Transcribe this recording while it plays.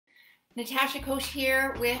Natasha Koch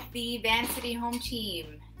here with the Vancity Home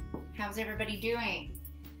Team. How's everybody doing?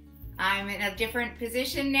 I'm in a different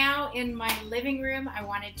position now in my living room. I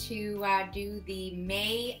wanted to do the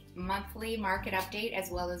May monthly market update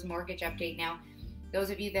as well as mortgage update. Now, those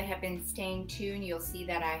of you that have been staying tuned, you'll see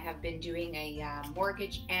that I have been doing a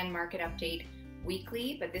mortgage and market update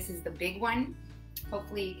weekly, but this is the big one.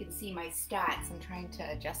 Hopefully you can see my stats. I'm trying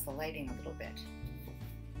to adjust the lighting a little bit.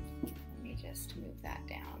 Let me just move that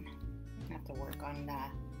down. I have to work on my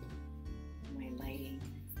lighting.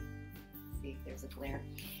 See if there's a glare.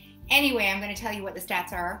 Anyway, I'm going to tell you what the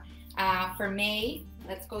stats are for May.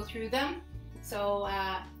 Let's go through them. So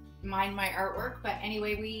mind my artwork, but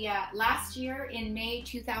anyway, we last year in May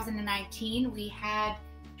 2019 we had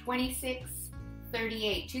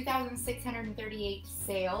 2,638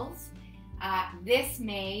 sales. This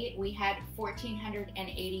May we had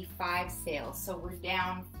 1,485 sales, so we're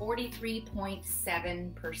down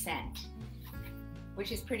 43.7%,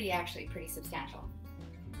 which is actually pretty substantial.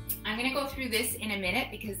 I'm going to go through this in a minute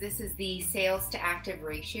because this is the sales to active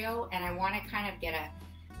ratio, and I want to kind of get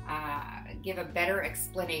give a better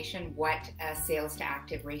explanation what a sales to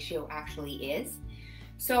active ratio actually is.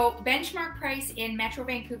 So benchmark price in Metro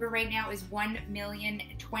Vancouver right now is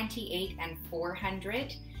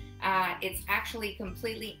 $1,028,400. It's actually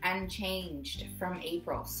completely unchanged from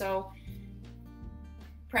April. So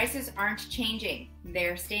prices aren't changing.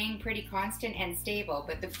 They're staying pretty constant and stable.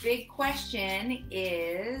 But the big question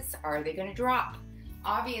is, are they going to drop?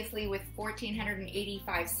 Obviously, with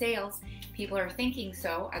 1,485 sales, people are thinking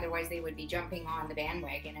so. Otherwise, they would be jumping on the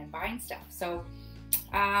bandwagon and buying stuff. So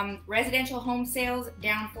residential home sales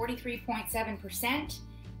down 43.7%.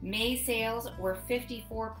 May sales were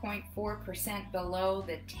 54.4% below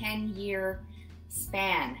the 10-year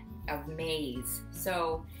span of Mays.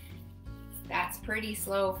 So that's pretty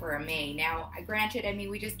slow for a May. Now, granted, I mean,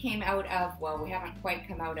 we just came out of, well, we haven't quite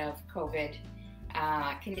come out of COVID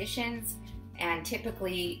conditions, and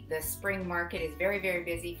typically the spring market is very, very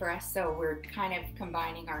busy for us, so we're kind of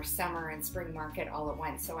combining our summer and spring market all at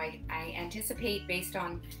once. So I anticipate, based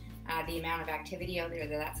on the amount of activity out there,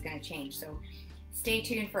 that that's going to change. So stay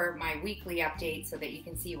tuned for my weekly update so that you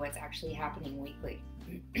can see what's actually happening weekly.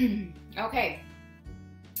 Okay.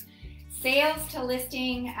 Sales to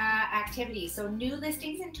listing activity. So new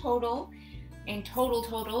listings in total,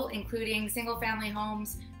 including single family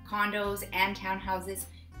homes, condos, and townhouses,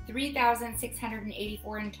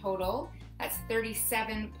 3,684 in total. That's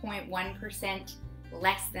 37.1%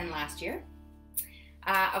 less than last year.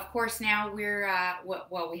 Of course, now we're,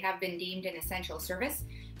 we have been deemed an essential service.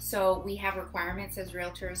 So we have requirements as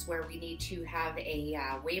realtors where we need to have a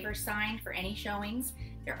waiver signed for any showings.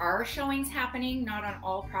 There are showings happening, not on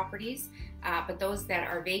all properties, but those that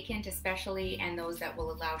are vacant especially, and those that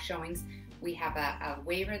will allow showings, we have a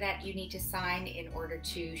waiver that you need to sign in order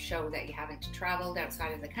to show that you haven't traveled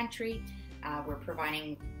outside of the country. We're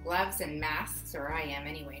providing gloves and masks, or I am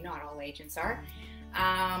anyway, not all agents are.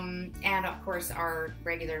 And of course our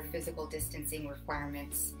regular physical distancing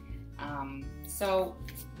requirements. So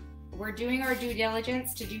we're doing our due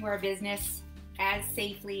diligence to do our business as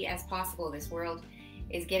safely as possible. This world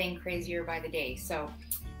is getting crazier by the day. So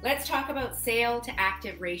let's talk about sale to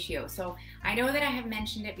active ratio. So I know that I have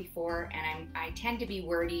mentioned it before, and I tend to be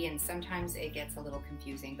wordy and sometimes it gets a little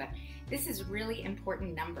confusing, but this is a really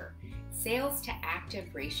important number. Sales to active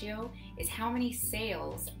ratio is how many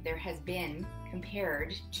sales there has been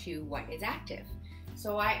compared to what is active.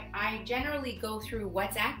 So I generally go through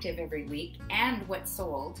what's active every week and what's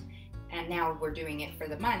sold, and now we're doing it for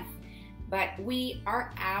the month. But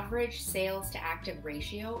our average sales to active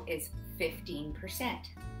ratio is 15%.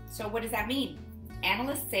 So what does that mean?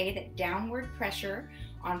 Analysts say that downward pressure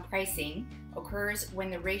on pricing occurs when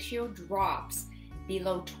the ratio drops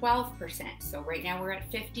below 12%. So right now we're at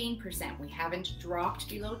 15%. We haven't dropped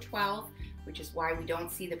below 12, which is why we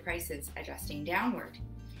don't see the prices adjusting downward.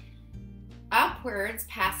 Upwards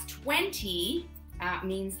past 20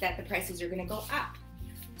 means that the prices are going to go up.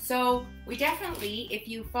 So we definitely, if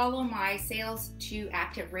you follow my sales to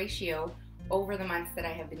active ratio over the months that I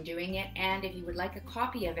have been doing it, and if you would like a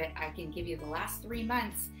copy of it, I can give you the last 3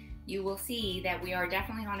 months, you will see that we are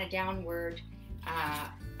definitely on a downward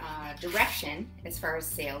direction as far as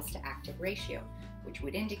sales to active ratio, which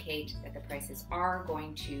would indicate that the prices are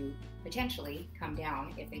going to potentially come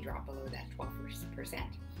down if they drop below that 12%.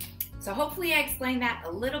 So hopefully I explained that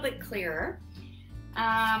a little bit clearer.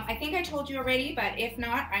 I think I told you already, but if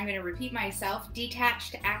not, I'm going to repeat myself.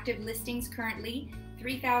 Detached active listings currently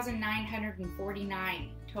 3,949.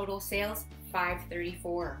 Total sales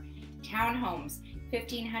 534. Townhomes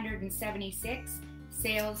 1,576.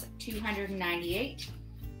 Sales 298.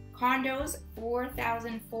 Condos,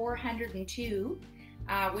 4,402,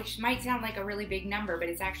 which might sound like a really big number, but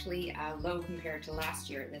it's actually low compared to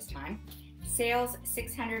last year at this time. Sales,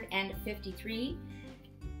 653.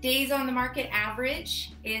 Days on the market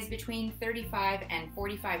average is between 35 and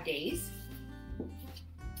 45 days.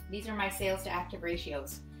 These are my sales to active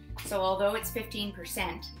ratios. So although it's 15%,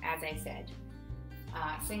 as I said,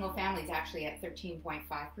 single family is actually at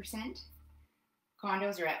 13.5%.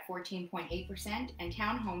 Condos are at 14.8%, and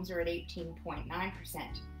townhomes are at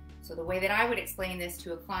 18.9%. So the way that I would explain this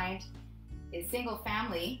to a client is single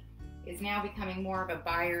family is now becoming more of a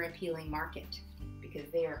buyer appealing market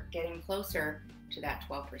because they are getting closer to that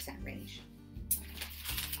 12% range.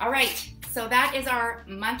 All right, so that is our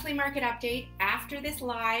monthly market update. After this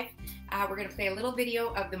live, we're going to play a little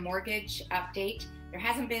video of the mortgage update. There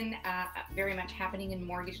hasn't been very much happening in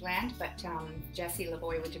mortgage land, but Jessie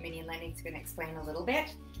Lavoie with Dominion Lending is going to explain a little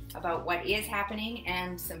bit about what is happening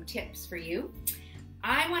and some tips for you.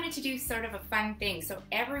 I wanted to do sort of a fun thing. So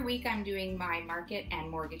every week I'm doing my market and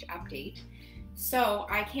mortgage update. So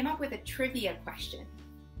I came up with a trivia question.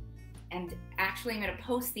 And actually I'm going to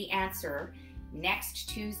post the answer next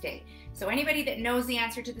Tuesday. So anybody that knows the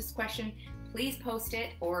answer to this question, please post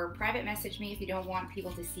it or private message me if you don't want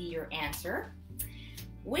people to see your answer.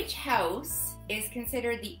 Which house is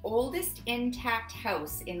considered the oldest intact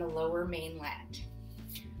house in the Lower Mainland?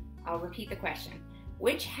 I'll repeat the question.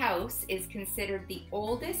 Which house is considered the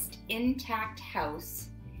oldest intact house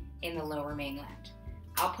in the Lower Mainland?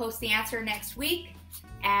 I'll post the answer next week,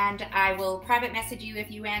 and I will private message you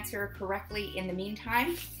if you answer correctly in the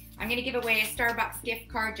meantime. I'm going to give away a Starbucks gift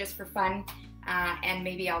card just for fun, and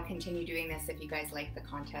maybe I'll continue doing this if you guys like the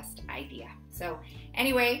contest idea. So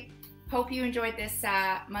anyway, hope you enjoyed this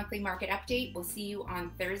monthly market update. We'll see you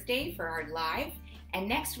on Thursday for our live. And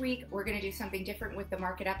next week, we're going to do something different with the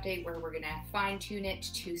market update where we're going to fine tune it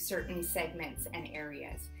to certain segments and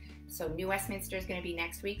areas. So New Westminster is going to be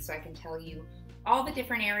next week, so I can tell you all the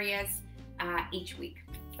different areas each week.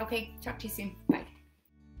 Okay, talk to you soon. Bye.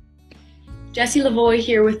 Jessie Lavoie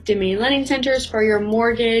here with Dominion Lending Centers for your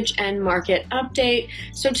mortgage and market update.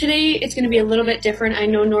 So today it's going to be a little bit different. I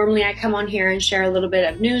know normally I come on here and share a little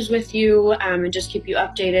bit of news with you and just keep you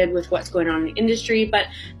updated with what's going on in the industry, but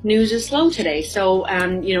news is slow today. So,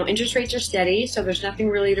 you know, interest rates are steady, so there's nothing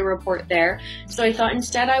really to report there. So I thought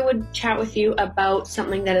instead I would chat with you about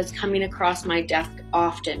something that is coming across my desk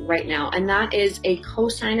often right now, and that is a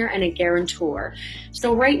cosigner and a guarantor.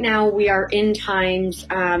 So right now we are in times,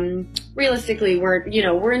 realistically,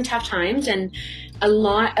 we're in tough times, and a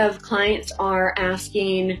lot of clients are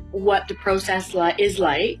asking what the process is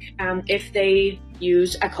like if they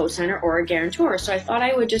use a cosigner or a guarantor. So I thought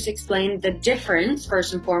I would just explain the difference,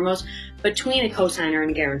 first and foremost, between a cosigner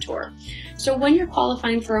and a guarantor. So when you're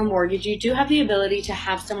qualifying for a mortgage, you do have the ability to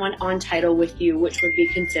have someone on title with you, which would be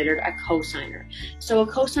considered a cosigner. So a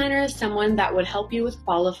cosigner is someone that would help you with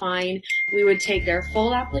qualifying. We would take their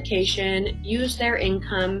full application, use their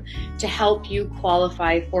income to help you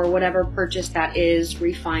qualify for whatever purchase that is,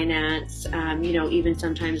 refinance, even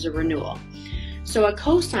sometimes a renewal. So a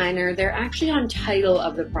cosigner, they're actually on title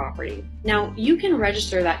of the property. Now, you can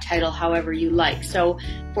register that title however you like. So,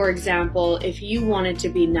 for example, if you wanted to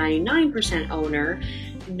be 99% owner,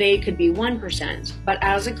 they could be 1%, but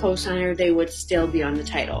as a cosigner, they would still be on the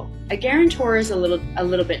title. A guarantor is a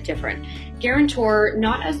little bit different. Guarantor,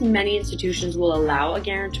 not as many institutions will allow a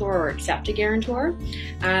guarantor or accept a guarantor,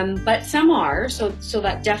 but some are, so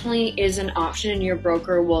that definitely is an option, and your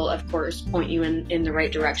broker will, of course, point you in the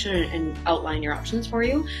right direction and outline your options for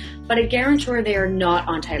you. But a guarantor, they are not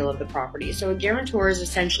on title of the property. So a guarantor is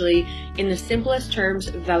essentially, in the simplest terms,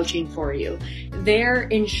 vouching for you. They're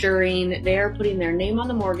putting their name on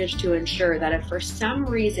the mortgage to ensure that if for some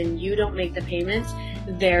reason you don't make the payments,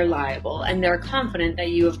 they're liable, and they're confident that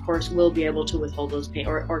you, of course, will be able to withhold those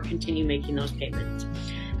or continue making those payments.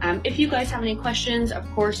 If you guys have any questions, of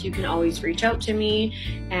course, you can always reach out to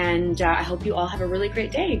me, and I hope you all have a really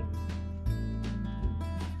great day.